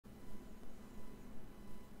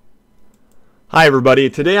Hi everybody,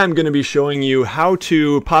 today I'm going to be showing you how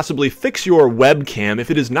to possibly fix your webcam if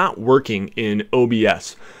it is not working in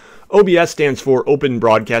OBS. OBS stands for Open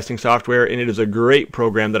Broadcasting Software, and it is a great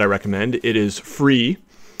program that I recommend. It is free.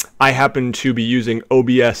 I happen to be using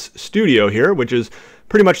OBS Studio here, which is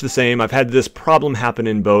pretty much the same. I've had this problem happen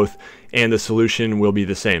in both, and the solution will be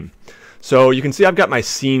the same. So you can see I've got my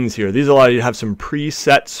scenes here. These allow you to have some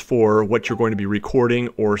presets for what you're going to be recording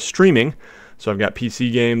or streaming. So I've got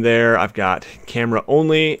PC game there, I've got camera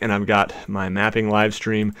only, and I've got my mapping live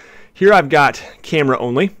stream. Here I've got camera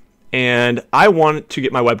only, and I want to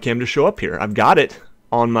get my webcam to show up here. I've got it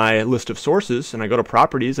on my list of sources, and I go to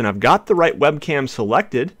properties, and I've got the right webcam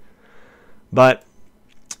selected, but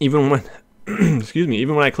even when, excuse me,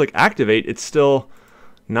 even when I click activate, it's still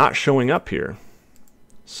not showing up here.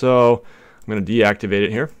 So I'm going to deactivate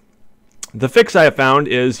it here. The fix I have found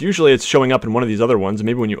is usually it's showing up in one of these other ones.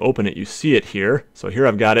 Maybe when you open it, you see it here. So here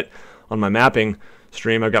I've got it on my mapping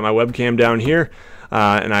stream. I've got my webcam down here,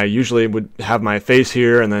 and I usually would have my face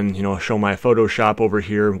here and then show my Photoshop over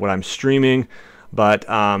here, what I'm streaming. But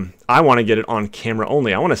I want to get it on camera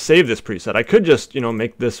only. I want to save this preset. I could just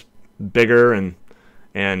make this bigger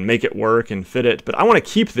and make it work and fit it, but I want to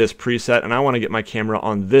keep this preset, and I want to get my camera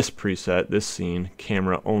on this preset, this scene,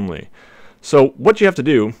 camera only. So what you have to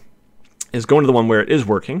do is go into the one where it is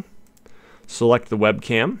working, select the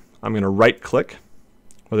webcam. I'm going to right click,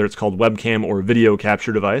 whether it's called webcam or video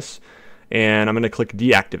capture device, and I'm going to click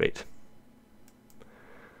deactivate.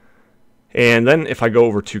 And then if I go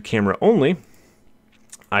over to camera only,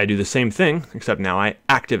 I do the same thing, except now I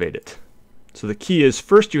activate it. So the key is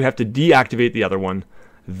first you have to deactivate the other one,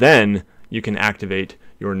 then you can activate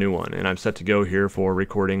your new one. And I'm set to go here for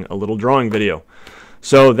recording a little drawing video.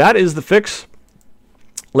 So that is the fix.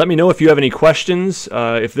 Let me know if you have any questions,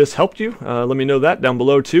 if this helped you. Let me know that down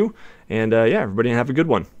below too. And yeah, everybody have a good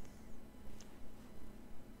one.